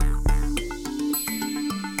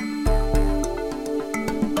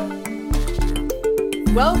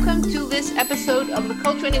Welcome to this episode of the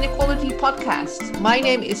Culture and Inequality podcast. My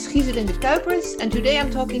name is Gieselinde Kuipers, and today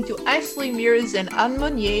I'm talking to Ashley Mears and Anne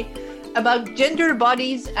Monnier about gender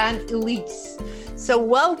bodies and elites. So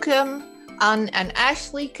welcome, Anne and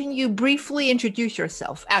Ashley. Can you briefly introduce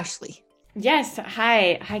yourself? Ashley. Yes.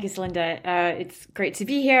 Hi, Gieselinde. It's great to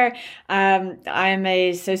be here. I'm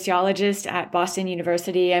a sociologist at Boston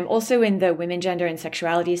University. I'm also in the Women, Gender, and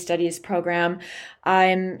Sexuality Studies program.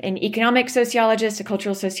 I'm an economic sociologist, a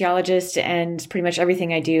cultural sociologist, and pretty much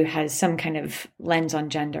everything I do has some kind of lens on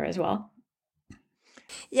gender as well.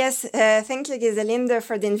 Yes, thank you, Gieselinde,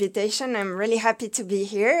 for the invitation. I'm really happy to be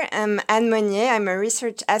here. I'm Anne Monnier. I'm a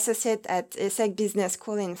research associate at ESSEC Business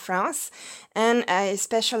School in France, and I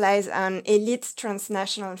specialize on elite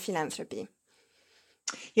transnational philanthropy.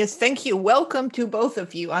 Yes, thank you. Welcome to both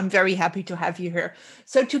of you. I'm very happy to have you here.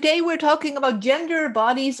 So today we're talking about gender,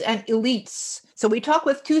 bodies, and elites. So we talk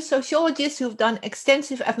with two sociologists who've done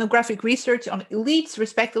extensive ethnographic research on elites,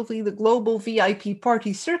 respectively the global VIP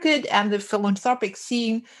party circuit and the philanthropic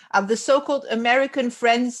scene of the so-called American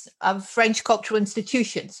Friends of French Cultural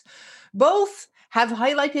Institutions. Both have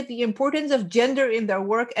highlighted the importance of gender in their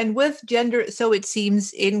work, and with gender, so it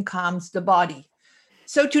seems, in comes the body.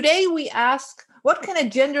 So today we ask, what can a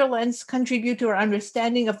gender lens contribute to our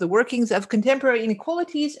understanding of the workings of contemporary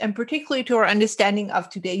inequalities, and particularly to our understanding of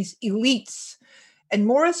today's elites? And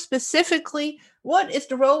more specifically, what is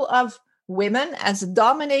the role of women as a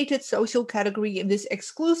dominated social category in this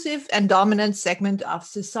exclusive and dominant segment of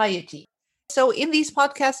society? So in these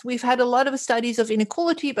podcasts, we've had a lot of studies of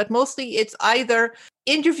inequality, but mostly it's either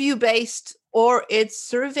interview-based or it's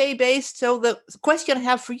survey-based. So the question I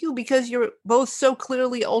have for you, because you're both so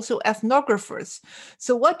clearly also ethnographers.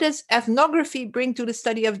 So what does ethnography bring to the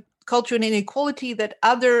study of culture and inequality that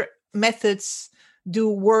other methods do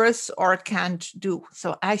worse or can't do?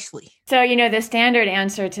 So Ashley. So, the standard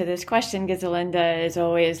answer to this question, Gieselinde, is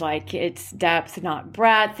always like it's depth, not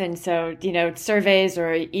breadth. And so, surveys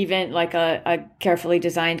or even like a carefully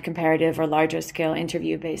designed comparative or larger scale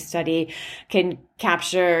interview-based study can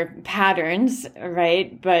capture patterns,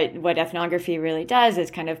 right? But what ethnography really does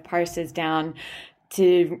is kind of parses down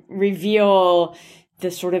to reveal the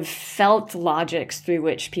sort of felt logics through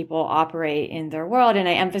which people operate in their world. And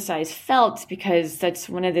I emphasize felt because that's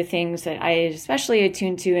one of the things that I especially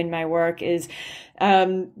attune to in my work is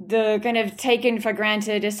the kind of taken for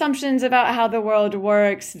granted assumptions about how the world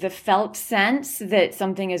works, the felt sense that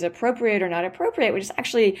something is appropriate or not appropriate, which is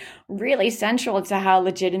actually really central to how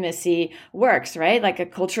legitimacy works, right? Like a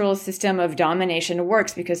cultural system of domination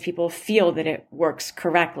works because people feel that it works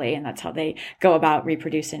correctly, and that's how they go about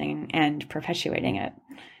reproducing and perpetuating it.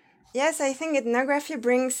 Yes, I think ethnography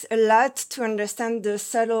brings a lot to understand the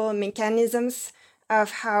subtle mechanisms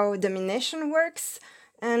of how domination works.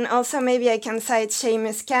 And also maybe I can cite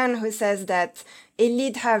Seamus Khan, who says that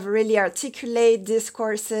elites have really articulate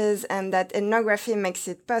discourses and that ethnography makes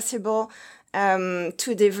it possible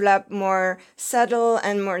to develop more subtle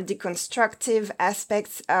and more deconstructive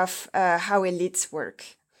aspects of how elites work.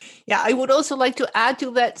 Yeah, I would also like to add to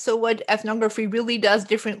that. So what ethnography really does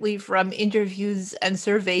differently from interviews and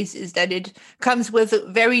surveys is that it comes with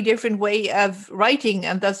a very different way of writing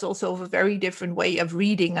and thus also a very different way of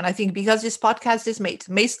reading. And I think because this podcast is made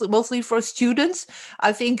mostly for students,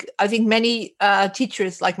 I think many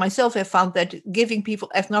teachers like myself have found that giving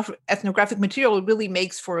people ethnographic material really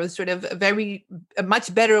makes for a sort of a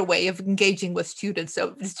much better way of engaging with students.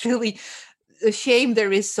 So it's really a shame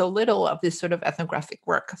there is so little of this sort of ethnographic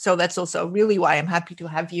work. So that's also really why I'm happy to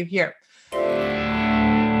have you here.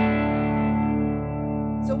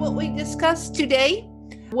 So what we discussed today,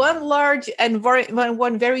 one large and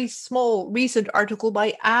one very small recent article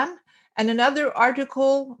by Anne, and another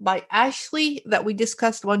article by Ashley that we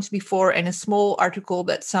discussed once before, and a small article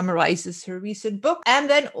that summarizes her recent book. And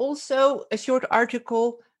then also a short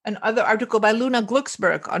article, another article by Luna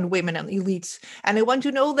Glucksberg on women and elites. And I want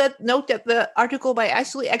to note that the article by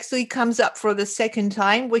Ashley actually comes up for the second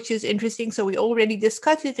time, which is interesting. So we already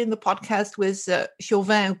discussed it in the podcast with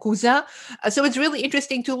Chauvin and Cousin. So it's really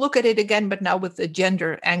interesting to look at it again, but now with the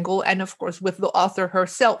gender angle and of course with the author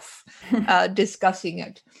herself discussing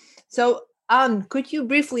it. So Anne, could you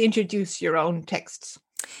briefly introduce your own texts?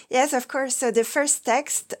 Yes, of course. So the first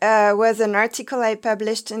text was an article I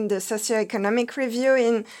published in the Socioeconomic Review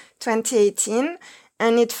in 2018,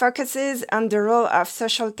 and it focuses on the role of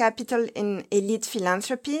social capital in elite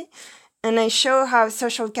philanthropy. And I show how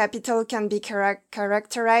social capital can be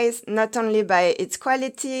characterized not only by its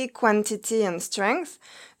quality, quantity, and strength,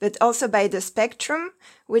 but also by the spectrum,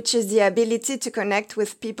 which is the ability to connect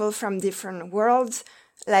with people from different worlds,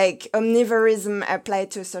 like omnivorism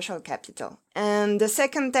applied to social capital. And the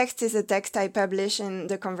second text is a text I published in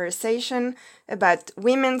The Conversation about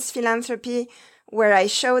women's philanthropy, where I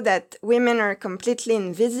show that women are completely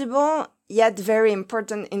invisible, yet very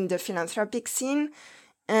important in the philanthropic scene.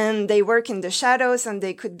 And they work in the shadows, and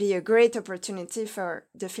they could be a great opportunity for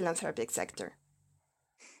the philanthropic sector.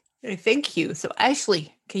 Thank you. So,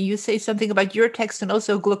 Ashley, can you say something about your text and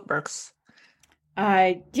also Glucksberg's?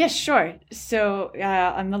 Yes, sure. So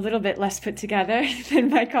I'm a little bit less put together than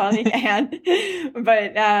my colleague Anne,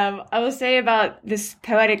 but I will say about this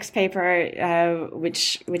poetics paper,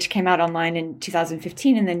 which came out online in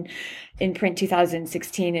 2015 and then in print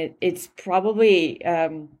 2016. It's probably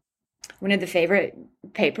one of the favorite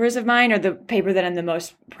papers of mine, or the paper that I'm the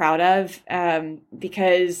most proud of,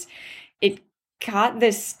 because it caught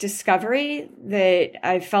this discovery that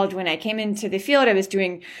I felt when I came into the field. I was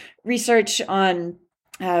doing research on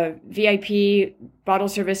VIP bottle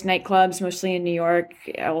service nightclubs, mostly in New York,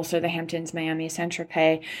 also the Hamptons, Miami,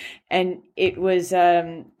 Saint-Tropez. And it was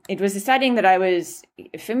a setting that I was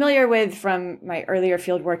familiar with from my earlier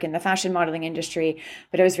field work in the fashion modeling industry,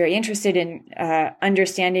 but I was very interested in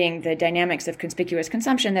understanding the dynamics of conspicuous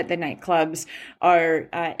consumption that the nightclubs are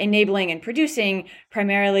enabling and producing,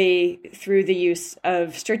 primarily through the use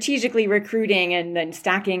of strategically recruiting and then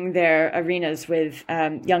stacking their arenas with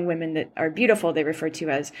young women that are beautiful, they refer to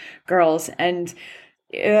as girls. And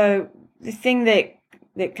the thing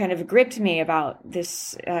that kind of gripped me about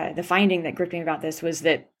this, the finding that gripped me about this was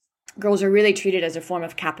that girls are really treated as a form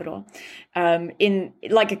of capital, in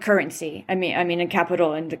like a currency. I mean, a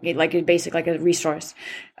capital and like a basic, like a resource.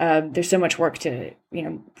 There's so much work to,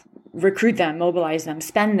 recruit them, mobilize them,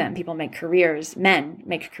 spend them. People make careers, men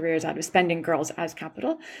make careers out of spending girls as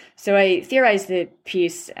capital. So I theorized the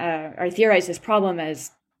piece, or I theorized this problem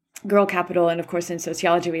as girl capital. And of course, in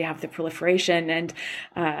sociology, we have the proliferation and,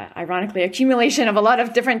 ironically, accumulation of a lot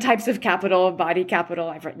of different types of capital, body capital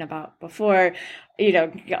I've written about before,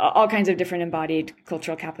 all kinds of different embodied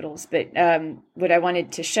cultural capitals. But what I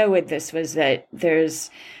wanted to show with this was that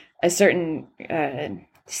there's a certain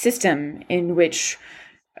system in which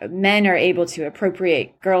men are able to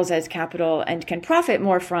appropriate girls as capital and can profit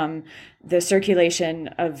more from the circulation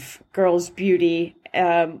of girls' beauty,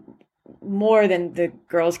 more than the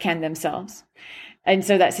girls can themselves. And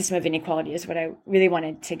so that system of inequality is what I really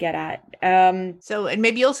wanted to get at. And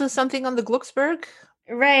maybe also something on the Glucksberg?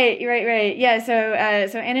 Right. Yeah. So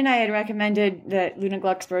Anne and I had recommended that Luna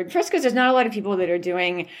Glucksberg, first because there's not a lot of people that are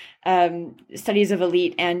doing studies of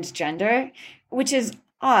elite and gender, which is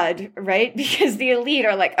odd, right? Because the elite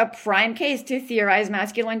are like a prime case to theorize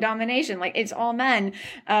masculine domination. Like it's all men.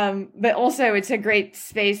 But also it's a great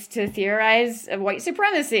space to theorize white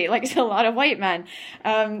supremacy. Like it's a lot of white men.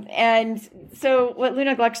 And so what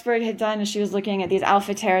Luna Glucksberg had done is she was looking at these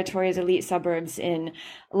alpha territories, elite suburbs in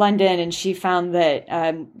London. And she found that,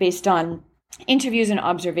 based on interviews and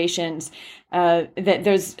observations, that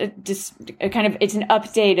there's it's an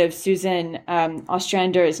update of Susan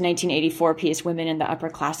Ostrander's 1984 piece, Women in the Upper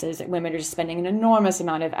Classes, that women are just spending an enormous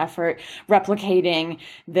amount of effort replicating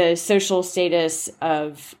the social status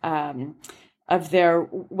of their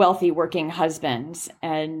wealthy working husbands.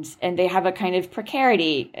 And they have a kind of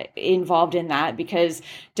precarity involved in that because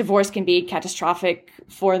divorce can be catastrophic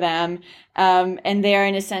for them. And they're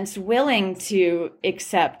in a sense willing to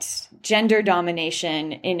accept gender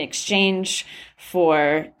domination in exchange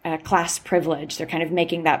for class privilege. They're kind of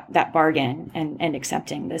making that bargain and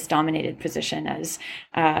accepting this dominated position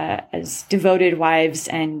as devoted wives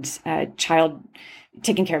and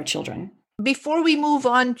taking care of children. Before we move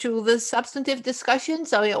on to the substantive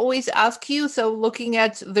discussions, I always ask you, so looking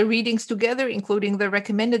at the readings together, including the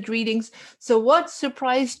recommended readings, so what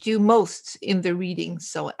surprised you most in the readings?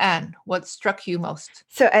 So Anne, what struck you most?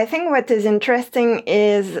 So I think what is interesting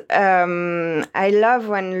is I love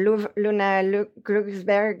when Luna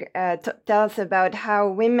Glucksberg tells about how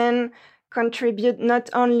women contribute not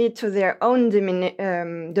only to their own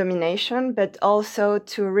domination, but also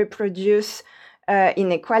to reproduce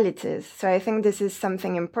inequalities. So I think this is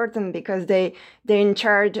something important because they're in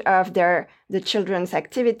charge of the children's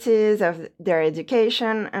activities, of their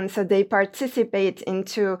education, and so they participate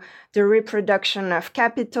into the reproduction of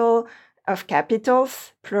capitals,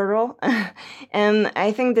 plural. And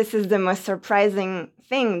I think this is the most surprising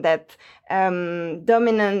thing, that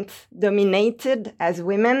dominated as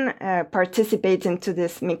women participate into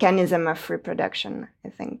this mechanism of reproduction, I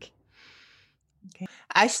think. Okay.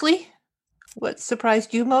 Ashley? What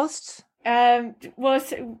surprised you most? Well,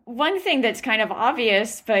 one thing that's kind of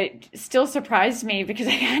obvious, but still surprised me because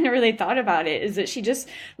I hadn't really thought about it, is that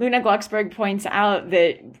Luna Glucksberg points out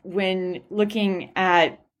that when looking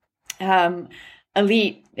at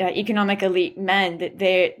economic elite men, that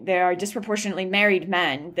there are disproportionately married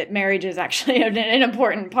men, that marriage is actually an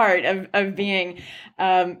important part of being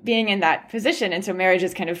in that position. And so marriage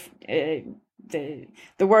is kind of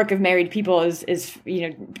the work of married people is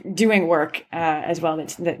doing work as well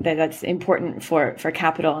that's important for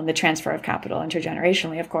capital and the transfer of capital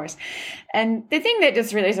intergenerationally, of course. And the thing that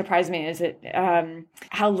just really surprised me is that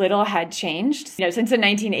how little had changed since the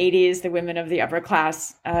 1980s, the women of the upper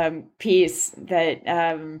class piece,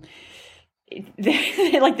 that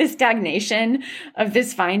like the stagnation of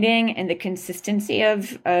this finding and the consistency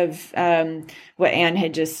of what Anne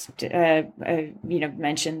had just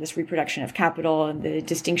mentioned, this reproduction of capital and the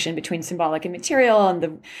distinction between symbolic and material, and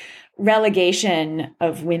the relegation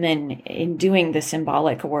of women in doing the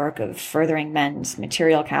symbolic work of furthering men's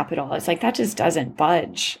material capital. It's like that just doesn't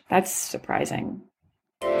budge. That's surprising.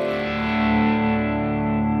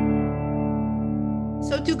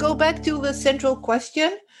 So to go back to the central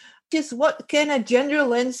question, is what can a gender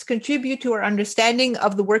lens contribute to our understanding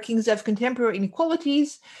of the workings of contemporary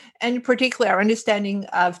inequalities, and particularly our understanding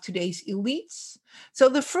of today's elites? So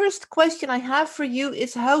the first question I have for you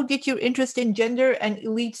is, how did your interest in gender and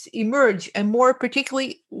elites emerge? And more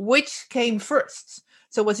particularly, which came first?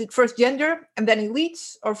 So was it first gender and then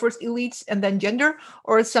elites, or first elites and then gender,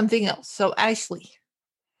 or something else? So Ashley.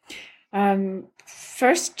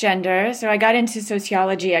 First gender. So I got into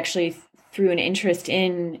sociology actually through an interest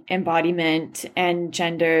in embodiment and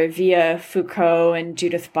gender via Foucault and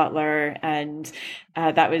Judith Butler. And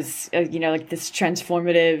that was, like this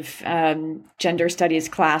transformative gender studies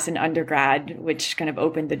class in undergrad, which kind of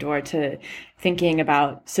opened the door to thinking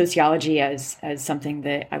about sociology as something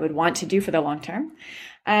that I would want to do for the long term.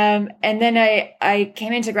 And then I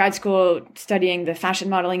came into grad school studying the fashion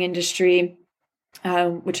modeling industry,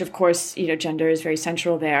 which of course, gender is very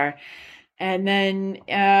central there. And then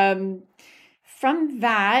from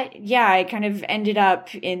that, I kind of ended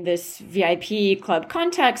up in this VIP club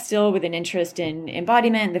context, still with an interest in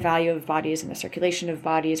embodiment, the value of bodies and the circulation of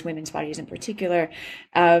bodies, women's bodies in particular.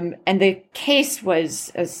 And the case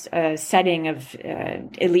was a setting of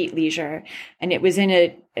elite leisure. And it was in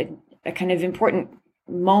a kind of important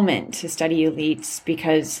moment to study elites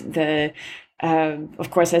because of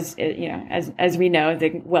course, as we know,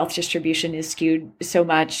 the wealth distribution is skewed so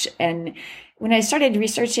much. And when I started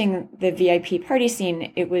researching the VIP party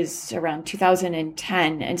scene, it was around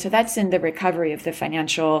 2010. And so that's in the recovery of the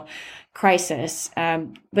financial crisis.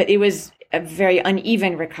 But it was a very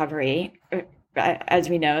uneven recovery, as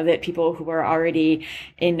we know, that people who were already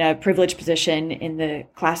in a privileged position in the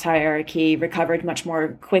class hierarchy recovered much more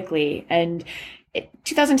quickly. And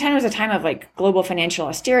 2010 was a time of like global financial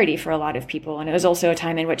austerity for a lot of people. And it was also a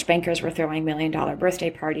time in which bankers were throwing $1 million birthday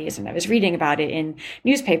parties. And I was reading about it in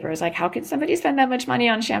newspapers, like, how could somebody spend that much money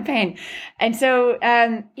on champagne? And so,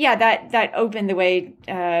 that opened the way,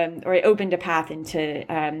 or it opened a path into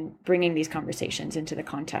bringing these conversations into the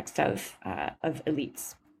context of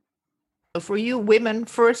elites. For you, women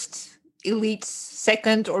first, elites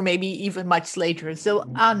second, or maybe even much later. So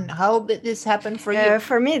Anne, how did this happen for you?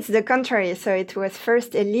 For me, it's the contrary. So it was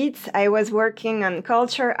first elites. I was working on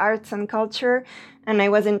culture, arts and culture, and I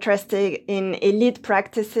was interested in elite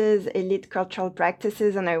practices, elite cultural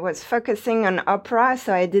practices, and I was focusing on opera.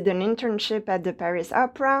 So I did an internship at the Paris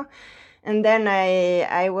Opera. And then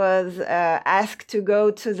I was asked to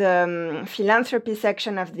go to the philanthropy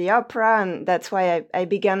section of the opera, and that's why I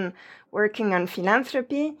began working on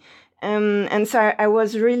philanthropy. And so I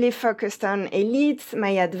was really focused on elites.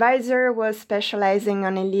 My advisor was specializing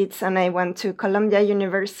on elites, and I went to Columbia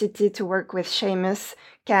University to work with Seamus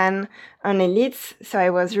Kahn on elites. So I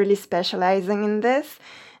was really specializing in this.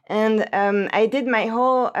 And I did my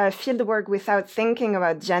whole field work without thinking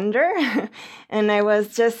about gender. And I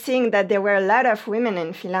was just seeing that there were a lot of women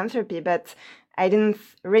in philanthropy, but I didn't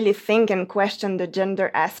really think and question the gender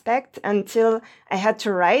aspect until I had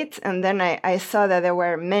to write. And then I saw that there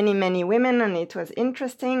were many, many women, and it was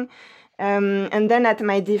interesting. And then at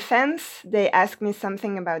my defense, they asked me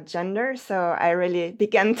something about gender. So I really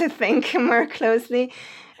began to think more closely.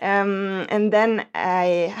 And then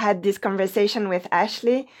I had this conversation with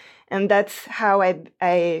Ashley. And that's how I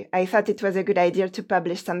thought it was a good idea to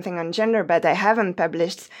publish something on gender, but I haven't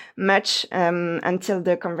published much until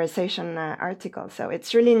the conversation article. So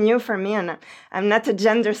it's really new for me, and I'm not a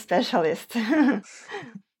gender specialist.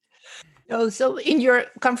 Oh, so in your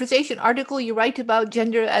conversation article, you write about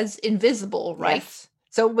gender as invisible, right? Yes.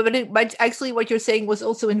 So, but actually what you're saying was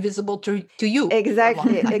also invisible to you.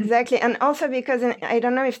 Exactly. And also because I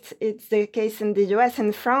don't know if it's the case in the US,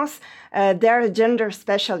 in France, there are gender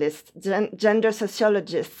specialists, gender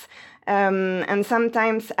sociologists. And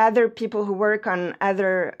sometimes other people who work on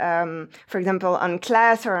other, for example, on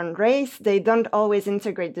class or on race, they don't always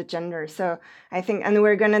integrate the gender. So I think, and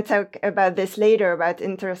we're going to talk about this later, about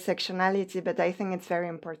intersectionality, but I think it's very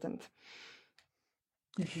important.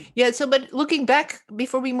 Yeah. So, but looking back,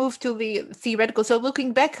 before we move to the theoretical, so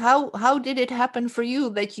looking back, how did it happen for you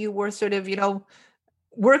that you were sort of,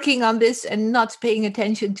 working on this and not paying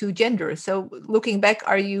attention to gender? So looking back,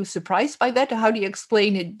 are you surprised by that? How do you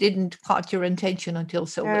explain it didn't caught your attention until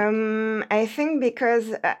so late? I think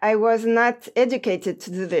because I was not educated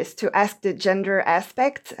to do this, to ask the gender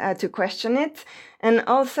aspect, to question it. And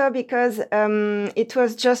also because it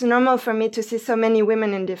was just normal for me to see so many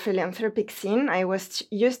women in the philanthropic scene. I was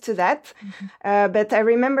used to that. Mm-hmm. But I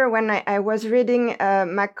remember when I was reading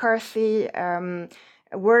McCarthy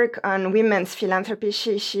work on women's philanthropy.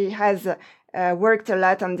 She has worked a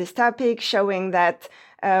lot on this topic, showing that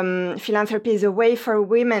philanthropy is a way for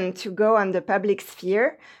women to go on the public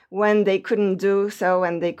sphere when they couldn't do so,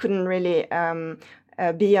 and they couldn't really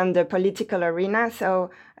be on the political arena.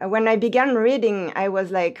 So when I began reading, I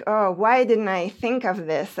was like, oh, why didn't I think of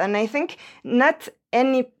this? And I think no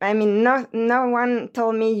one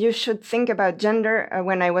told me you should think about gender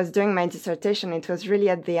when I was doing my dissertation. It was really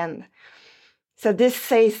at the end. So this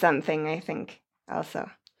says something, I think, also.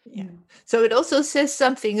 Yeah. So it also says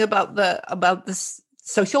something about the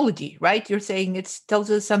sociology, right? You're saying it tells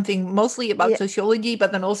us something mostly about sociology,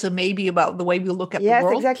 but then also maybe about the way we look at the world.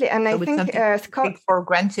 Yes, exactly. And so I think for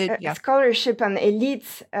granted, scholarship on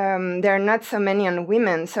elites, there are not so many on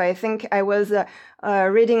women. So I think I was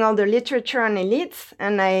reading all the literature on elites,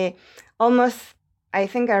 and I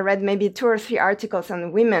think I read maybe 2 or 3 articles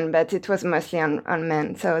on women, but it was mostly on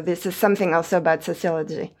men. So this is something also about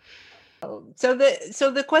sociology. So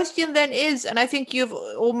the question then is, and I think you've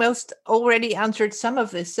almost already answered some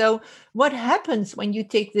of this. So what happens when you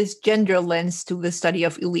take this gender lens to the study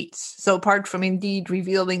of elites? So apart from indeed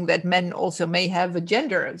revealing that men also may have a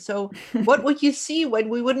gender, so what would you see when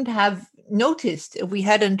we wouldn't have noticed if we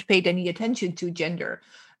hadn't paid any attention to gender?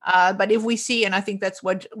 But if we see, and I think that's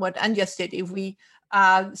what Anja did, if we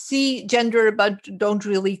see gender but don't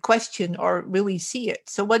really question or really see it.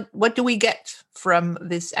 So what do we get from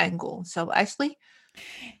this angle? So Ashley?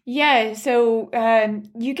 Yeah, so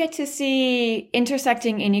you get to see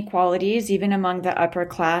intersecting inequalities even among the upper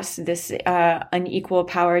class, this unequal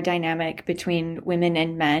power dynamic between women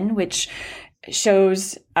and men, which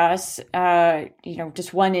shows us,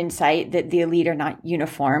 just one insight that the elite are not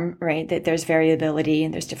uniform, right? That there's variability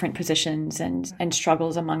and there's different positions and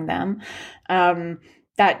struggles among them.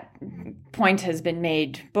 That point has been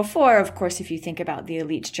made before. Of course, if you think about the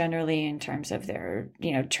elites generally in terms of their,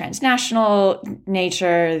 transnational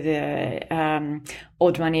nature, the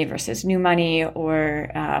old money versus new money,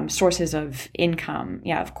 or sources of income.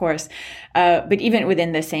 Yeah, of course. But even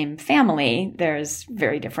within the same family, there's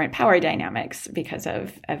very different power dynamics because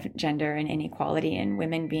of gender and inequality, and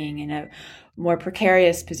women being in a more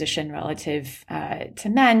precarious position relative to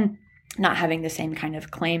men, not having the same kind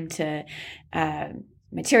of claim to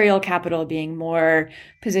material capital, being more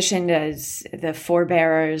positioned as the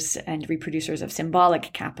forebearers and reproducers of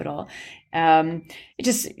symbolic capital.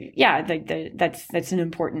 That's an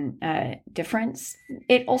important difference.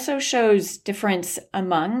 It also shows difference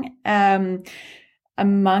among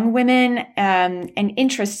women and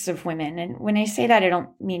interests of women. And when I say that, I don't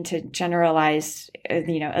mean to generalize.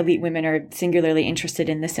 Elite women are singularly interested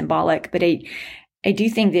in the symbolic, but I do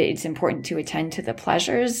think that it's important to attend to the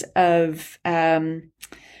pleasures of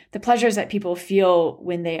the pleasures that people feel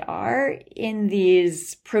when they are in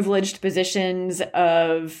these privileged positions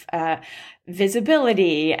of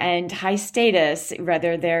visibility and high status,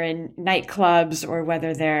 whether they're in nightclubs or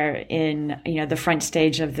whether they're in the front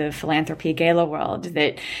stage of the philanthropy gala world.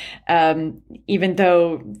 That even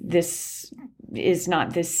though this is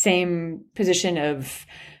not the same position of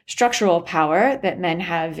structural power that men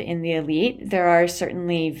have in the elite, there are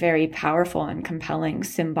certainly very powerful and compelling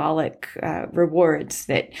symbolic rewards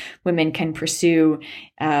that women can pursue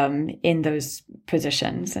in those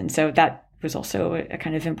positions. And so that was also a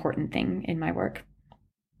kind of important thing in my work.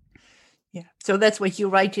 Yeah. So that's what you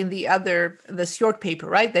write in the short paper,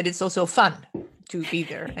 right? That it's also fun to be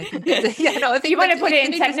there. I think I think you want to put it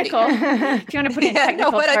in technical. If you want to put it in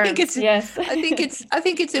technical terms, I think it's yes. I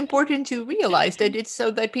think it's important to realize that it's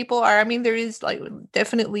so that people are. I mean, there is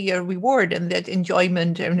definitely a reward, and that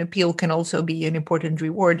enjoyment and appeal can also be an important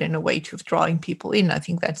reward and a way of drawing people in. I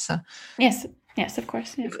think that's yes. Yes, of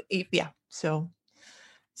course. Yeah. Yeah. So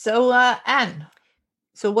Anne,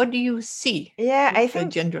 so what do you see? Yeah, I The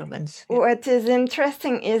think gender lens. what is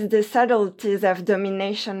interesting is the subtleties of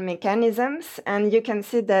domination mechanisms, and you can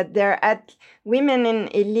see that women in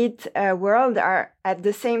elite world are at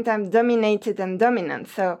the same time dominated and dominant.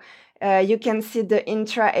 So you can see the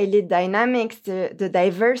intra-elite dynamics, the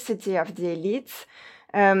diversity of the elites,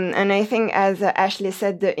 and I think, as Ashley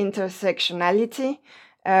said, the intersectionality.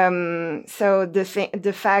 So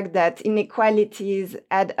the fact that inequalities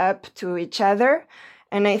add up to each other.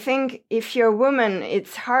 And I think if you're a woman,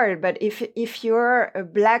 it's hard, but if you're a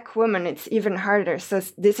Black woman, it's even harder. So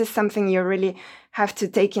this is something you really have to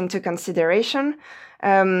take into consideration.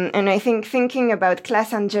 And I think thinking about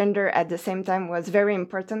class and gender at the same time was very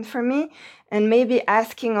important for me. And maybe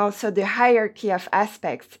asking also the hierarchy of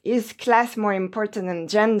aspects. Is class more important than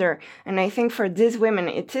gender? And I think for these women,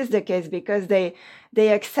 it is the case because they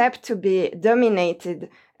accept to be dominated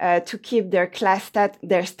to keep their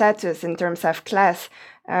their status in terms of class.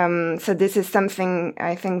 So this is something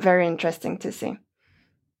I think very interesting to see.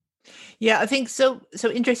 Yeah, I think so.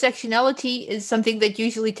 So intersectionality is something that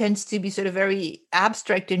usually tends to be sort of very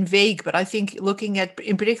abstract and vague. But I think looking at,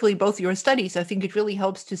 in particularly both your studies, I think it really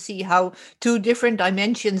helps to see how two different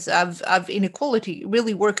dimensions of inequality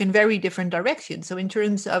really work in very different directions. So in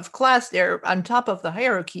terms of class, they're on top of the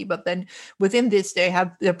hierarchy, but then within this,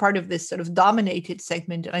 they're part of this sort of dominated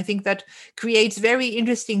segment. And I think that creates very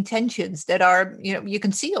interesting tensions that are, you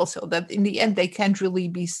can see also that in the end, they can't really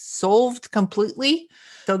be solved completely.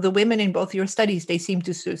 So the women in both your studies, they seem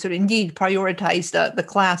to sort of indeed prioritize the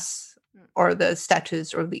class or the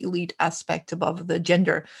status or the elite aspect above the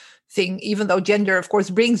gender thing, even though gender, of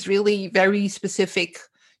course, brings really very specific,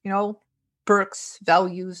 perks,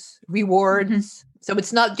 values, rewards. Mm-hmm. So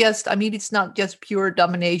it's not just pure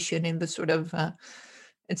domination in the sort of,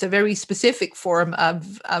 it's a very specific form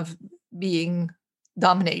of being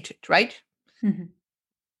dominated, right? Mm-hmm.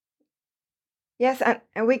 Yes,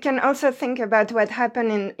 and we can also think about what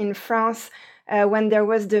happened in France when there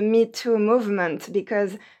was the Me Too movement,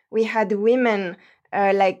 because we had women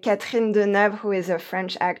like Catherine Deneuve, who is a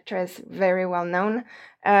French actress, very well known.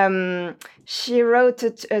 She wrote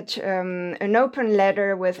an open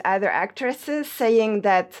letter with other actresses saying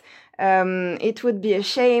that it would be a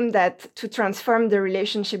shame to transform the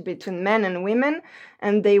relationship between men and women,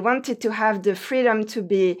 and they wanted to have the freedom to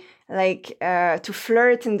be to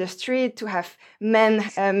flirt in the street, to have men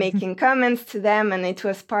making comments to them, and it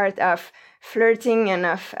was part of flirting and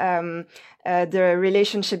of the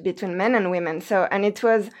relationship between men and women. And it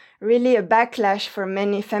was really a backlash for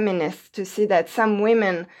many feminists to see that some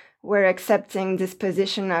women were accepting this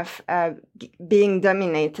position of being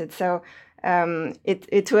dominated. So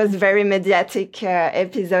it was a very mediatic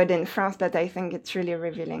episode in France, but I think it's really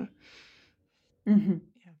revealing. Mm-hmm.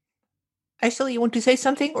 Actually, you want to say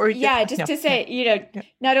something? Or to say,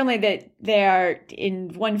 not only that they are in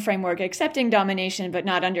one framework accepting domination, but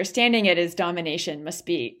not understanding it as domination must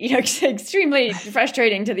be, extremely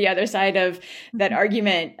frustrating to the other side of that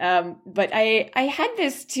argument. But I had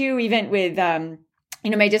this too, even with,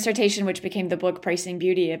 my dissertation, which became the book Pricing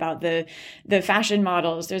Beauty, about the fashion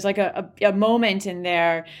models. There's like a moment in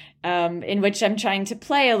there in which I'm trying to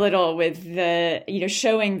play a little with the,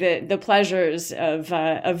 showing the pleasures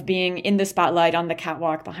of being in the spotlight, on the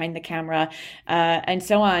catwalk, behind the camera, and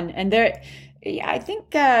so on. And there, I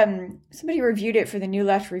think somebody reviewed it for the New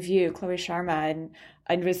Left Review, Chloe Sharma,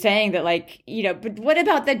 and was saying that, but what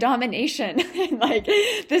about the domination?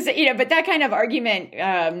 This, but that kind of argument,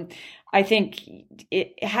 I think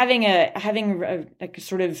having a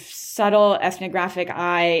sort of subtle ethnographic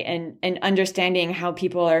eye and understanding how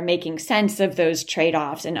people are making sense of those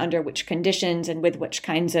trade-offs and under which conditions and with which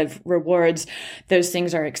kinds of rewards those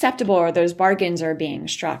things are acceptable or those bargains are being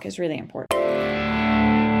struck is really important.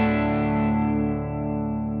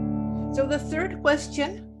 So the third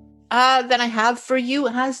question that I have for you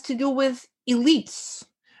has to do with elites.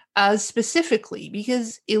 Specifically,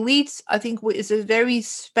 because elites, I think, is a very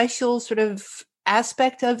special sort of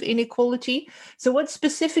aspect of inequality. So what's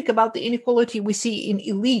specific about the inequality we see in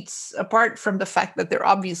elites, apart from the fact that they're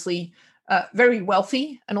obviously very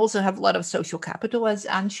wealthy and also have a lot of social capital, as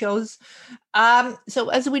Anne shows? So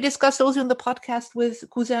as we discussed also in the podcast with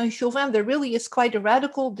Cousin and Chauvin, there really is quite a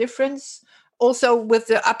radical difference also with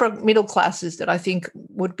the upper middle classes that I think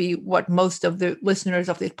would be what most of the listeners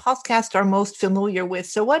of this podcast are most familiar with.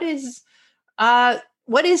 So what is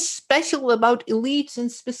special about elites,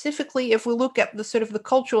 and specifically if we look at the sort of the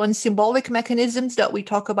cultural and symbolic mechanisms that we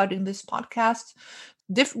talk about in this podcast,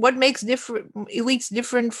 what makes elites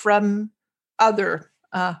different from other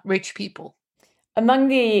rich people? among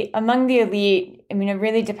the elite, I mean, it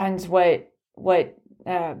really depends what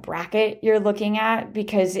bracket you're looking at,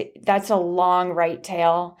 because that's a long right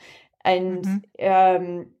tail, and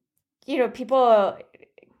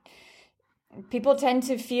people tend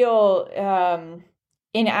to feel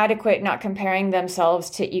inadequate, not comparing themselves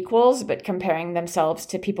to equals, but comparing themselves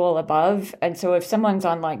to people above. And so if someone's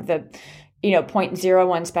on like the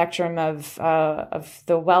 0.01 spectrum of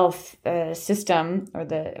the wealth system or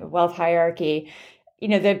the wealth hierarchy,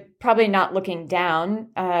 they're probably not looking down.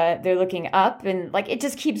 They're looking up, and like it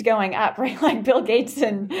just keeps going up, right? Like Bill Gates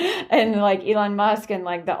and like Elon Musk and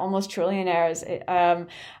like the almost trillionaires.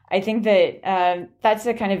 I think that that's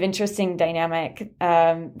a kind of interesting dynamic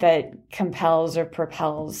that compels or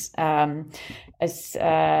propels a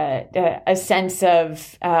sense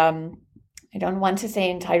of I don't want to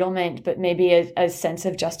say entitlement, but maybe a sense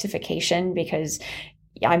of justification, because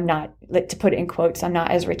I'm not, to put it in quotes, I'm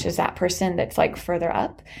not as rich as that person that's like further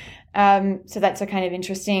up. So that's a kind of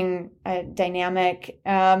interesting dynamic.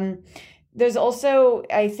 There's also,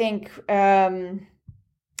 I think, an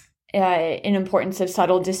importance of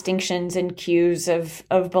subtle distinctions and cues of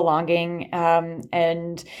belonging.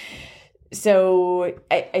 And so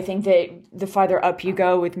I think that the farther up you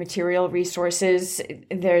go with material resources,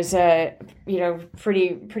 there's a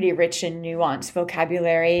pretty rich and nuanced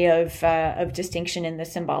vocabulary of distinction in the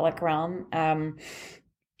symbolic realm.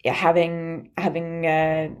 Having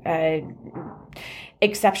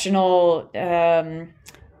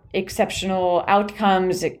exceptional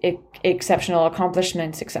outcomes, exceptional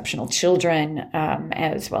accomplishments, exceptional children,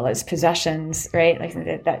 as well as possessions, right? I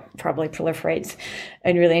think that probably proliferates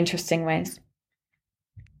in really interesting ways.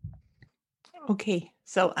 Okay,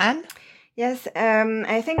 so Anne? Yes,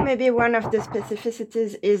 I think maybe one of the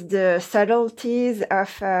specificities is the subtleties of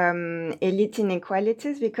elite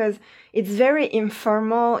inequalities, because it's very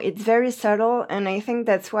informal, it's very subtle, and I think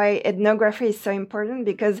that's why ethnography is so important,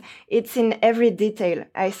 because it's in every detail.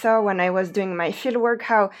 I saw when I was doing my fieldwork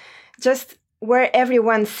how just where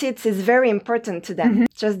everyone sits is very important to them. Mm-hmm.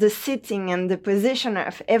 Just the sitting and the position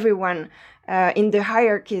of everyone in the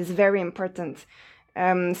hierarchy is very important.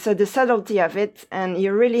 So the subtlety of it, and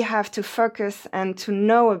you really have to focus and to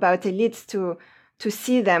know about elites to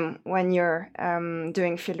see them when you're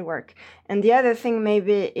doing fieldwork. And the other thing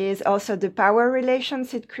maybe is also the power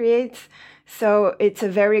relations it creates. So it's a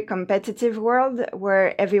very competitive world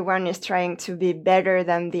where everyone is trying to be better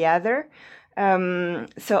than the other.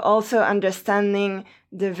 So also understanding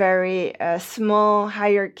the very small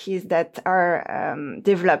hierarchies that are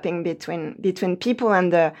developing between people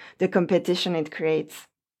and the competition it creates.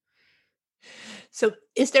 So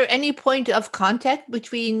is there any point of contact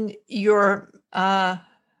between your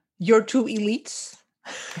two elites?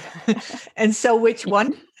 And so which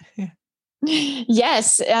one?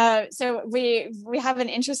 Yes. So we have an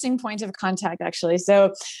interesting point of contact, actually.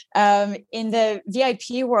 So in the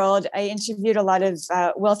VIP world, I interviewed a lot of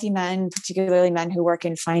wealthy men, particularly men who work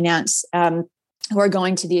in finance, who are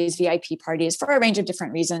going to these VIP parties for a range of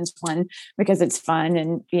different reasons. One, because it's fun,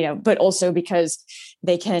 and but also because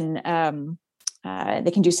they can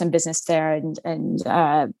do some business there and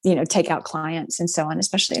take out clients and so on,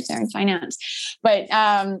 especially if they're in finance. But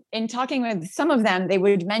in talking with some of them, they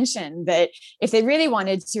would mention that if they really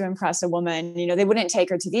wanted to impress a woman, they wouldn't take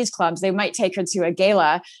her to these clubs. They might take her to a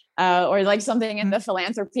gala or like something in the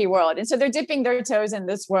philanthropy world. And so they're dipping their toes in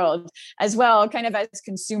this world as well, kind of as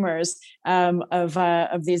consumers of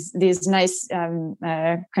these nice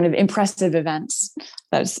kind of impressive events.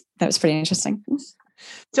 That was pretty interesting.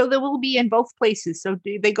 So there will be in both places. So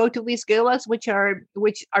do they go to these galas, which are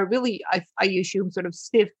really, I assume, sort of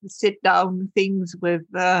stiff sit-down things with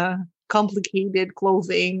complicated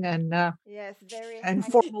clothing and and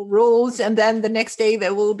formal rules, and then the next day they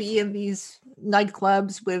will be in these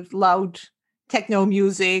nightclubs with loud techno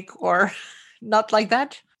music, or not like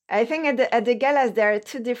that? I think at the galas, there are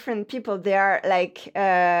two different people. They are like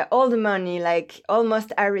old money, like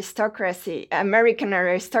almost aristocracy, American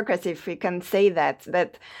aristocracy, if we can say that.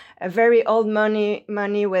 But a very old money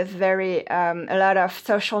with very a lot of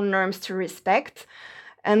social norms to respect.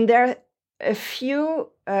 And there are a few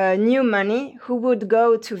new money who would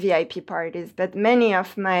go to VIP parties, but many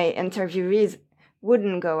of my interviewees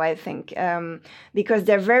wouldn't go, I think, because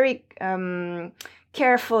they're very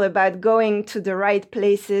careful about going to the right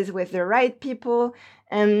places with the right people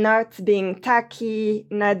and not being tacky,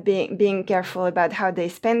 not being careful about how they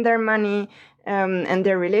spend their money and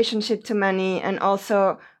their relationship to money, and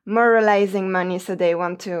also moralizing money, so they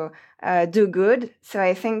want to do good. So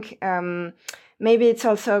I think maybe it's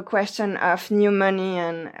also a question of new money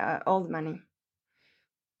and old money.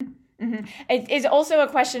 Mm-hmm. It is also a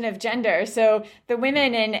question of gender. So the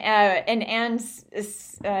women in Anne's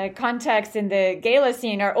context in the gala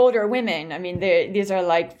scene are older women. I mean, these are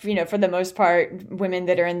like, for the most part, women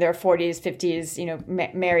that are in their 40s,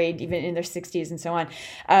 50s, married, even in their 60s and so on.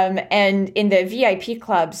 And in the VIP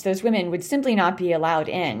clubs, those women would simply not be allowed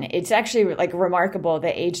in. It's actually like remarkable,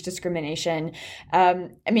 the age discrimination. I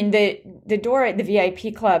mean, the door at the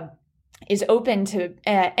VIP club is open to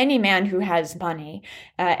any man who has money,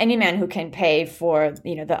 any man who can pay for,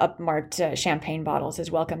 the upmarked champagne bottles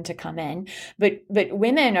is welcome to come in. But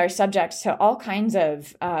women are subject to all kinds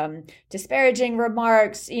of disparaging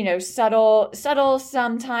remarks, subtle,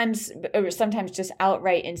 sometimes, or sometimes just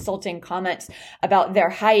outright insulting comments about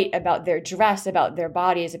their height, about their dress, about their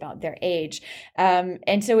bodies, about their age.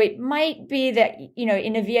 And so it might be that,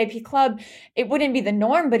 in a VIP club, it wouldn't be the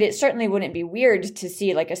norm, but it certainly wouldn't be weird to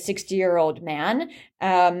see like a 60-year-old man,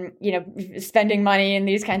 spending money in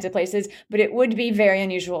these kinds of places, but it would be very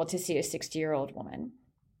unusual to see a 60-year-old woman.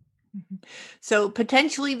 So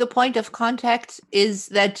potentially the point of contact is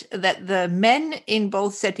that the men in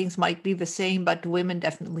both settings might be the same, but women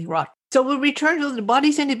definitely not. So we'll return to the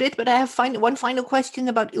bodies in a bit, but I have one final question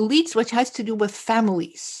about elites, which has to do with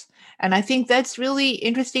families. And I think that's really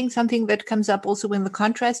interesting, something that comes up also in the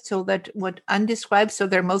contrast. So that what Anne describes, so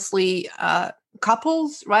they're mostly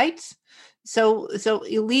couples, right? So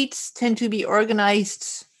elites tend to be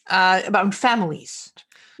organized about families.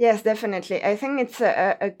 Yes, definitely. I think it's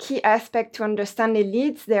a key aspect to understand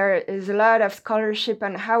elites. There is a lot of scholarship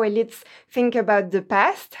on how elites think about the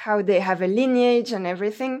past, how they have a lineage and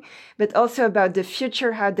everything, but also about the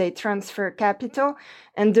future, how they transfer capital.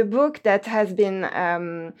 And the book that has been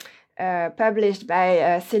published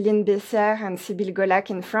by Céline Bessières and Sybille Golac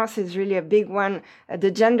in France is really a big one, The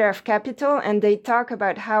Gender of Capital. And they talk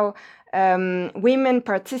about how women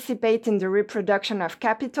participate in the reproduction of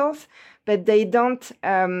capitals, but they don't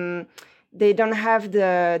have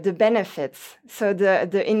the benefits. So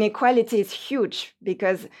the inequality is huge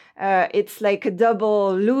because it's like a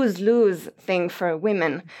double lose-lose thing for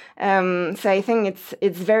women. So I think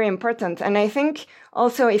it's very important. And I think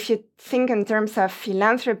also if you think in terms of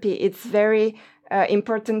philanthropy, it's very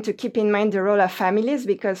important to keep in mind the role of families,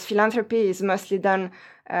 because philanthropy is mostly done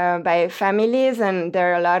by families, and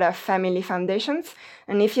there are a lot of family foundations.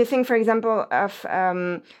 And if you think, for example, of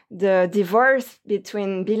the divorce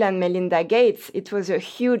between Bill and Melinda Gates, it was a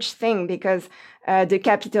huge thing because the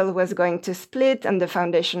capital was going to split and the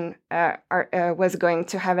foundation was going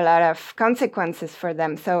to have a lot of consequences for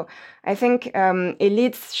them. So I think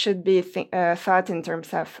elites should be thought in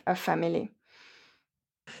terms of family.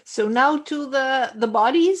 So now to the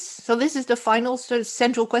bodies. So this is the final sort of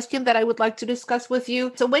central question that I would like to discuss with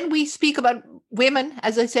you. So when we speak about women,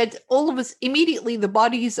 as I said, all of us, immediately the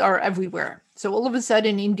bodies are everywhere. So all of a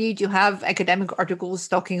sudden, indeed, you have academic articles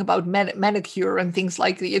talking about manicure and things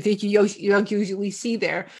like that you don't usually see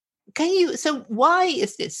there. So why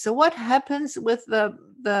is this? So what happens with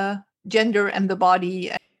the gender and the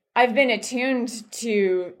body? I've been attuned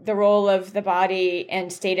to the role of the body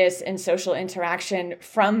and status and social interaction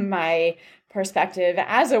from my perspective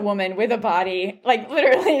as a woman with a body, like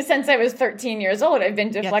literally since I was 13 years old. I've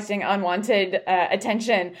been deflecting unwanted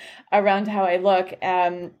attention around how I look.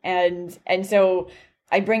 And so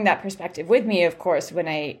I bring that perspective with me, of course, when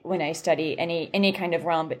I study any kind of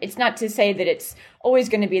realm. But it's not to say that it's always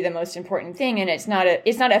going to be the most important thing, and it's not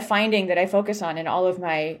a finding that I focus on in all of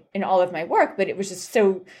my work. But it was just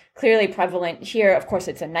so clearly prevalent here. Of course,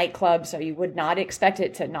 it's a nightclub, so you would not expect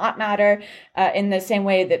it to not matter. In the same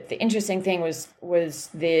way that the interesting thing was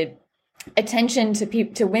the attention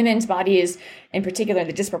to women's bodies, in particular,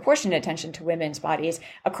 the disproportionate attention to women's bodies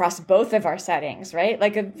across both of our settings, right?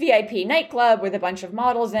 Like a VIP nightclub with a bunch of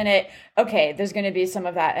models in it. Okay, there's going to be some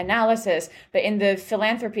of that analysis. But in the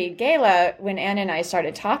philanthropy gala, when Anne and I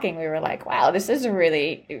started talking, we were like, wow, this is a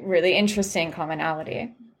really, really interesting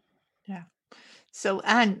commonality. Yeah. So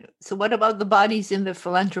Anne, what about the bodies in the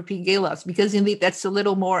philanthropy galas? Because indeed, that's a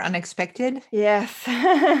little more unexpected. Yes.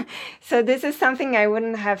 So this is something I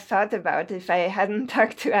wouldn't have thought about if I hadn't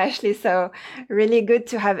talked to Ashley. So really good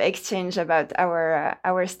to have exchange about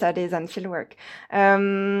our studies and fieldwork.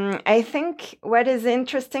 I think what is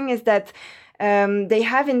interesting is that they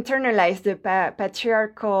have internalized the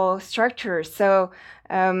patriarchal structure. So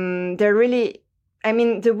they're really, I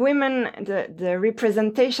mean, the women, the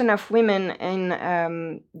representation of women in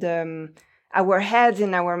our heads,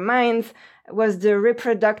 in our minds, was the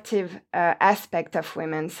reproductive aspect of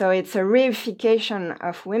women. So it's a reification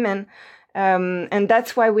of women. And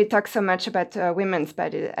that's why we talk so much about women's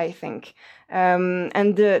body, I think.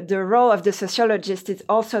 And the role of the sociologist is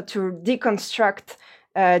also to deconstruct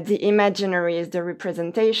the imaginaries, the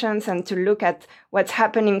representations, and to look at what's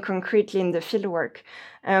happening concretely in the fieldwork.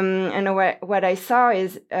 And what I saw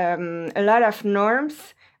is a lot of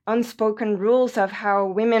norms, unspoken rules of how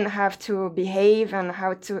women have to behave and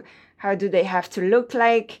how do they have to look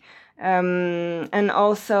like, and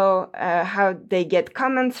also how they get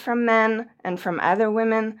comments from men and from other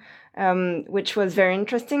women. Which was very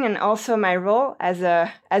interesting, and also my role as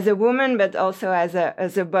a woman, but also as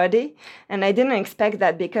a body. And I didn't expect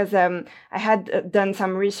that because I had done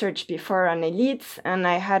some research before on elites, and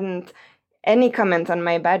I hadn't any comment on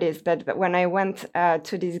my bodies. But when I went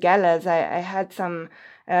to these galas, I had some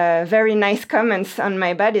very nice comments on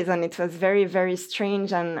my bodies, and it was very, very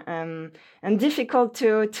strange and difficult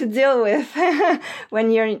to deal with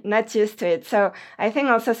when you're not used to it. So I think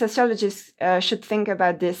also sociologists should think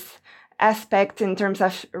about this aspect in terms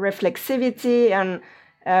of reflexivity and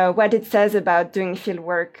what it says about doing field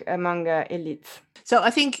work among elites. So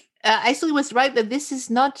I think Aisling was right that this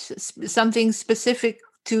is not something specific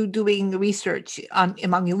to doing research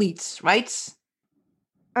among elites, right?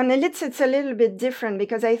 On elites, it's a little bit different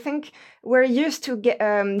because I think we're used to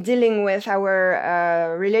dealing with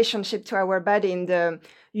our relationship to our body in the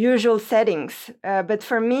usual settings. But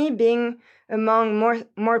for me, being among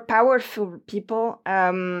more powerful people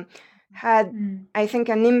had, I think,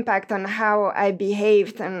 an impact on how I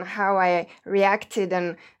behaved and how I reacted,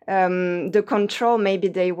 and the control maybe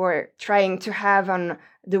they were trying to have on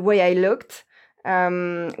the way I looked.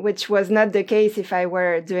 Which was not the case if I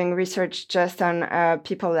were doing research just on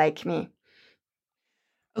people like me.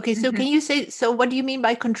 Okay, so can you say, so what do you mean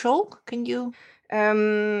by control? Can you?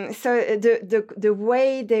 So the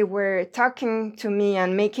way they were talking to me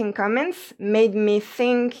and making comments made me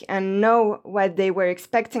think and know what they were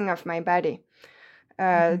expecting of my body.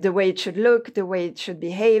 The way it should look, the way it should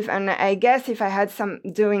behave. And I guess if I had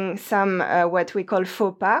doing some what we call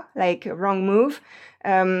faux pas, like wrong move,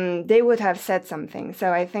 they would have said something.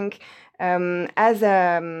 So I think as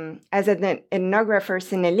an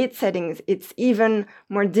ethnographer in elite settings, it's even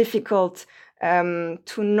more difficult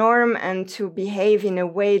to norm and to behave in a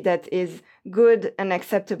way that is good and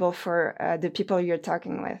acceptable for the people you're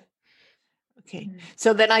talking with. Okay,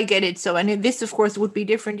 so then I get it. So, and this, of course, would be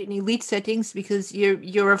different in elite settings because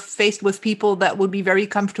you're faced with people that would be very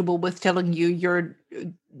comfortable with telling you you're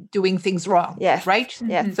doing things wrong. Yes. Right?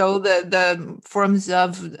 Yes. So the forms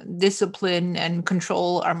of discipline and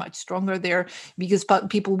control are much stronger there because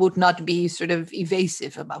people would not be sort of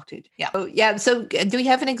evasive about it. Yeah. So do we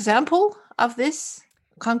have an example of this?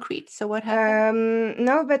 Concrete. So what happened?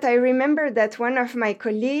 No, but I remember that one of my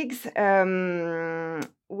colleagues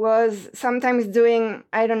was sometimes doing,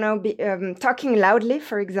 I don't know, talking loudly,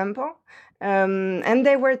 for example. And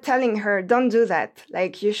they were telling her, don't do that.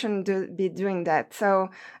 Like, you shouldn't be doing that.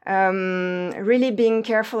 So really being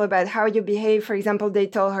careful about how you behave. For example, they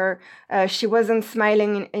told her she wasn't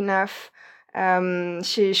smiling enough.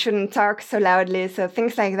 She shouldn't talk so loudly. So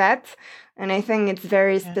things like that. And I think it's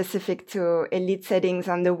very specific to elite settings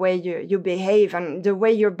and the way you behave and the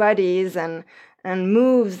way your body is and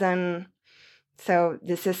moves. And so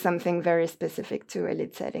this is something very specific to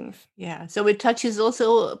elite settings. Yeah. So it touches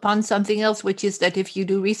also upon something else, which is that if you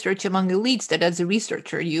do research among elites, that as a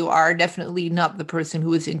researcher, you are definitely not the person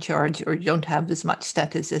who is in charge or you don't have as much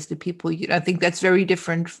status as the people. I think that's very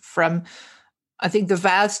different from, I think, the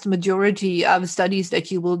vast majority of studies that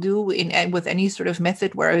you will do with any sort of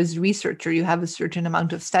method, whereas researcher, you have a certain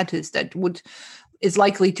amount of status that is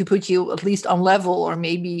likely to put you at least on level or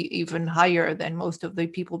maybe even higher than most of the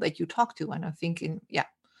people that you talk to. And I think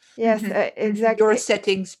Yes, exactly. Your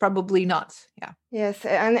settings, probably not. Yeah. Yes.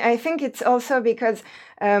 And I think it's also because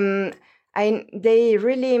they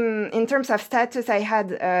really, in terms of status, I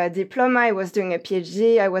had a diploma, I was doing a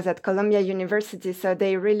PhD, I was at Columbia University. So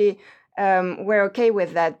they really were okay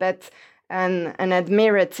with that, and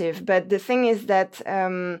admirative. But the thing is that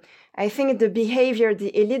I think the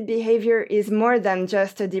elite behavior is more than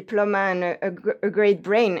just a diploma and a great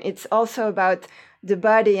brain. It's also about the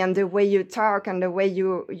body and the way you talk and the way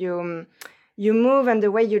you move and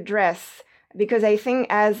the way you dress. Because I think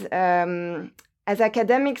as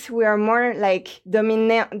academics, we are more like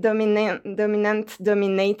dominated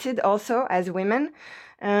also as women.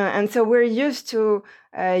 And so we're used to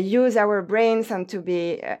use our brains and to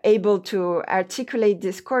be able to articulate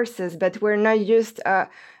discourses, but we're not used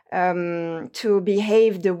to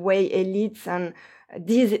behave the way elites and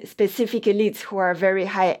these specific elites who are very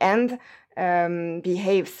high-end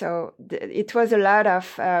behave. So it was a lot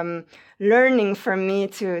of learning for me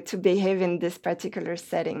to behave in this particular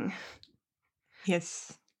setting.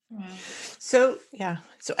 Yes. Wow. So, yeah.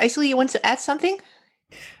 So actually, you want to add something?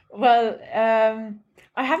 Well,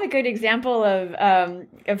 I have a good example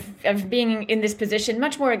of being in this position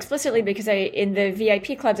much more explicitly because in the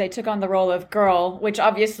VIP clubs I took on the role of girl, which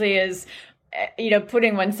obviously is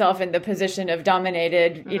putting oneself in the position of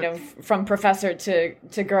dominated, from professor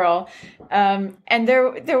to girl. And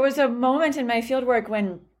there was a moment in my fieldwork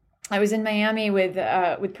when I was in Miami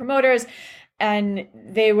with promoters, and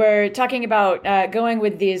they were talking about going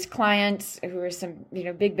with these clients who were some,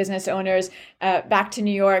 big business owners back to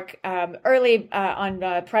New York early on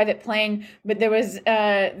a private plane, but there was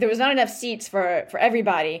not enough seats for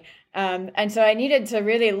everybody. And so I needed to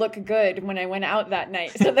really look good when I went out that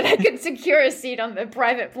night so that I could secure a seat on the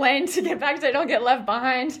private plane to get back so I don't get left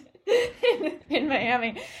behind in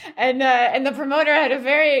Miami. And the promoter had a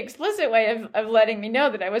very explicit way of letting me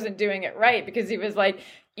know that I wasn't doing it right, because he was like,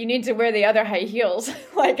 you need to wear the other high heels.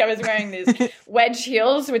 Like I was wearing these wedge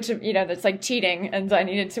heels, which, that's like cheating. And so I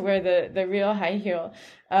needed to wear the real high heel.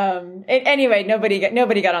 Anyway, nobody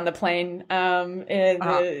got on the plane.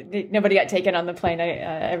 Nobody got taken on the plane.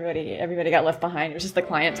 Everybody got left behind. It was just the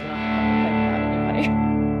clients. Not anybody.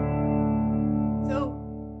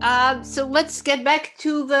 So let's get back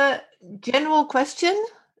to the general question.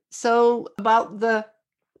 So about the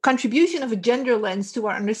contribution of a gender lens to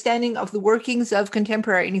our understanding of the workings of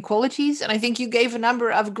contemporary inequalities. And I think you gave a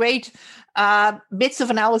number of great bits of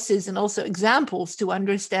analysis and also examples to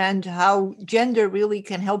understand how gender really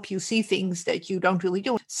can help you see things that you don't really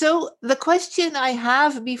do. So the question I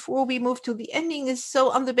have before we move to the ending is, so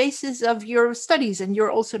on the basis of your studies, and you're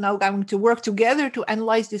also now going to work together to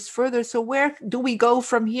analyze this further, so where do we go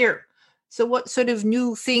from here? So what sort of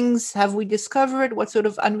new things have we discovered? What sort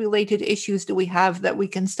of unrelated issues do we have that we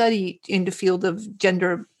can study in the field of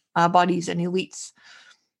gender bodies and elites?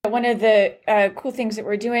 One of the cool things that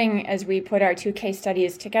we're doing as we put our two case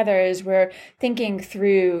studies together is we're thinking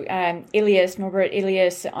through Norbert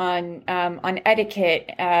Elias on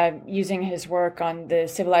etiquette, using his work on the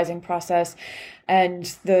civilizing process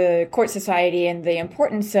and the court society, and the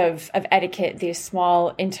importance of etiquette, these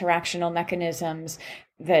small interactional mechanisms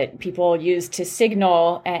that people use to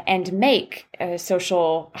signal and make a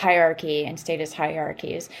social hierarchy and status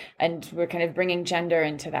hierarchies. And we're kind of bringing gender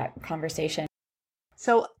into that conversation.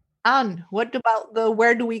 So, Anne, what about the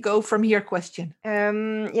where do we go from here question?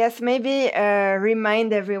 Yes, maybe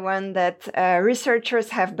remind everyone that researchers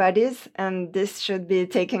have bodies, and this should be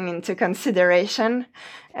taken into consideration,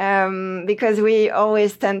 because we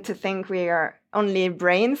always tend to think we are only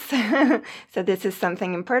brains. So this is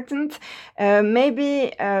something important.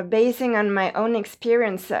 Maybe basing on my own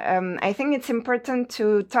experience, I think it's important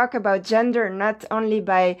to talk about gender not only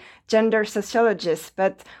by gender sociologists,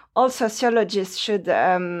 but all sociologists should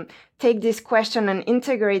take this question and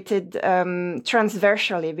integrate it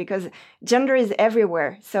transversally, because gender is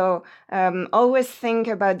everywhere. So always think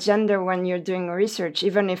about gender when you're doing research,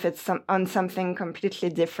 even if it's on something completely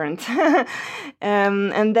different.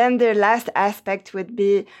 And then the last aspect would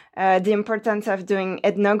be the importance of doing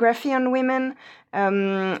ethnography on women,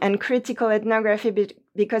 and critical ethnography,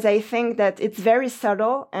 because I think that it's very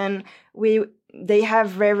subtle, and they have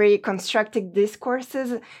very constructed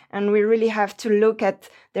discourses, and we really have to look at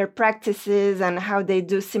their practices and how they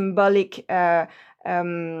do symbolic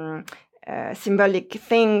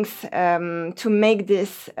things to make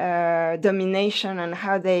this domination, and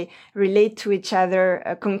how they relate to each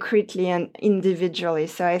other concretely and individually.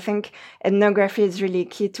 So I think ethnography is really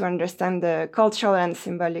key to understand the cultural and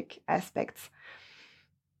symbolic aspects.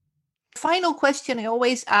 Final question I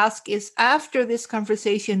always ask is, after this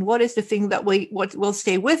conversation, what is the thing that what will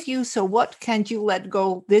stay with you? So what can't you let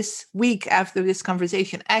go this week after this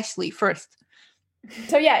conversation? Ashley, first.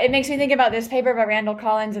 So yeah, it makes me think about this paper by Randall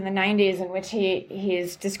Collins in the 90s, in which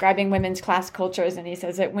he's describing women's class cultures, and he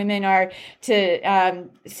says that women are to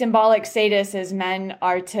symbolic status as men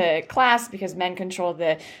are to class, because men control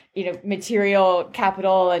the material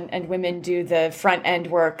capital, and women do the front end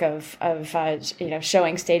work of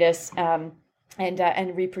showing status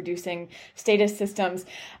and reproducing status systems.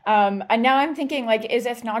 And now I'm thinking, like, is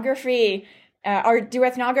ethnography or do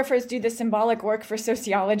ethnographers do the symbolic work for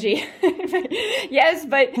sociology? Yes,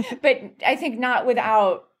 but I think not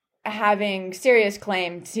without having serious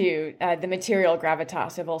claim to the material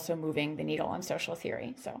gravitas of also moving the needle on social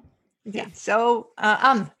theory. So yeah. So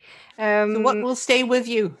so what will stay with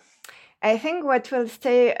you? I think what will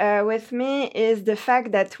stay with me is the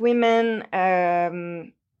fact that women,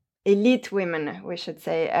 elite women, we should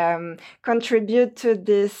say, contribute to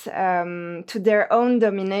this, to their own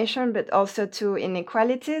domination, but also to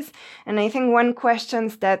inequalities. And I think one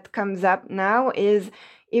question that comes up now is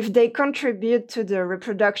if they contribute to the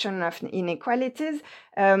reproduction of inequalities,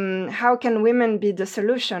 how can women be the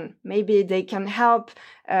solution? Maybe they can help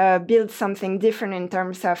build something different in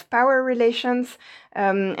terms of power relations.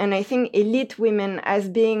 And I think elite women, as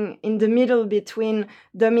being in the middle between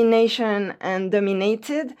domination and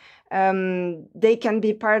dominated, they can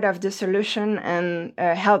be part of the solution and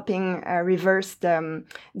helping reverse the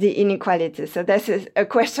inequality. So this is a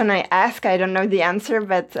question I ask. I don't know the answer,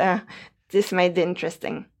 but this might be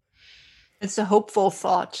interesting. It's a hopeful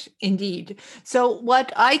thought, indeed. So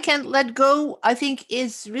what I can't let go, I think,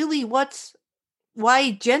 is really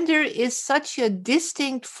why gender is such a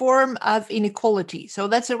distinct form of inequality. So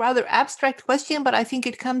that's a rather abstract question, but I think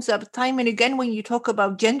it comes up time and again when you talk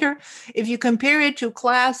about gender. If you compare it to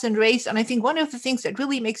class and race, and I think one of the things that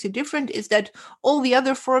really makes it different is that all the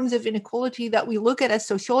other forms of inequality that we look at as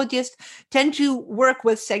sociologists tend to work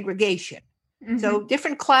with segregation. Mm-hmm. So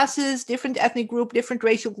different classes, different ethnic group, different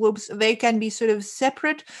racial groups, they can be sort of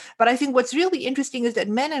separate. But I think what's really interesting is that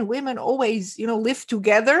men and women always, live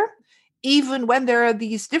together, even when there are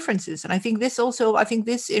these differences. And I think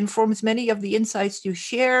this informs many of the insights you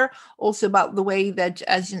share also about the way that,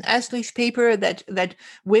 as in Ashley's paper, that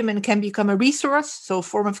women can become a resource, so a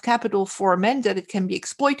form of capital for men, that it can be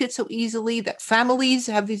exploited so easily, that families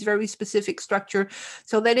have this very specific structure,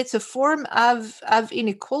 so that it's a form of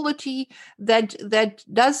inequality that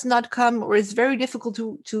does not come, or is very difficult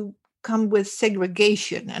to come with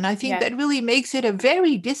segregation. And I think that really makes it a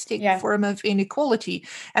very distinct form of inequality.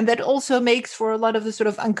 And that also makes for a lot of the sort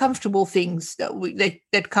of uncomfortable things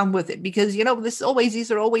that come with it. Because,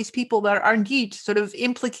 these are always people that are indeed sort of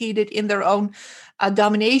implicated in their own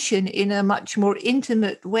domination in a much more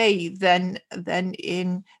intimate way than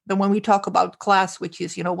when we talk about class, which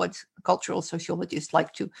is, what cultural sociologists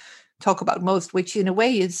like to talk about most, which in a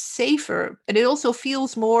way is safer. And it also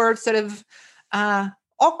feels more sort of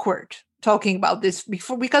awkward talking about this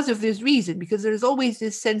because of this reason, because there's always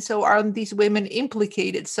this sense, so aren't these women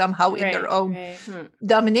implicated somehow in their own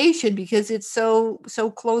domination, because it's so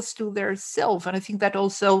close to their self. And I think that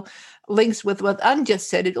also links with what Anne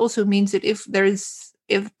just said. It also means that if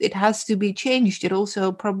it has to be changed, it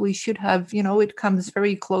also probably should have, it comes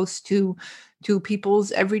very close to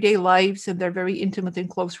people's everyday lives and their very intimate and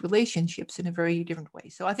close relationships in a very different way.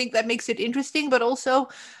 So I think that makes it interesting, but also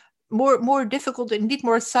more difficult, indeed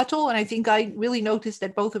more subtle. And I think I really noticed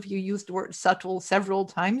that both of you used the word subtle several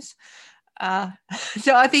times.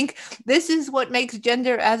 So I think this is what makes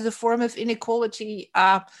gender as a form of inequality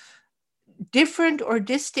different or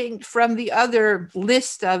distinct from the other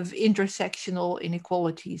list of intersectional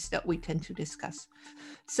inequalities that we tend to discuss.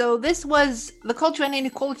 So this was the Culture and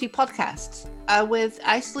Inequality podcast with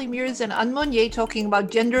Ashley Mears and Anne Monnier talking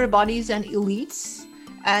about gender, bodies, and elites,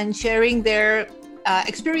 and sharing their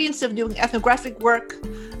experience of doing ethnographic work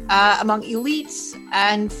among elites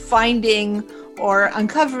and finding or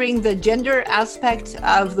uncovering the gender aspect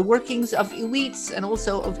of the workings of elites, and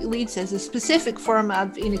also of elites as a specific form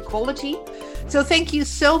of inequality. So thank you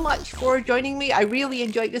so much for joining me. I really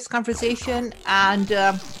enjoyed this conversation, and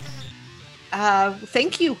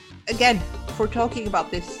thank you again for talking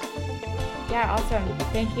about this. Yeah, awesome.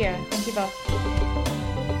 Thank you. Thank you both.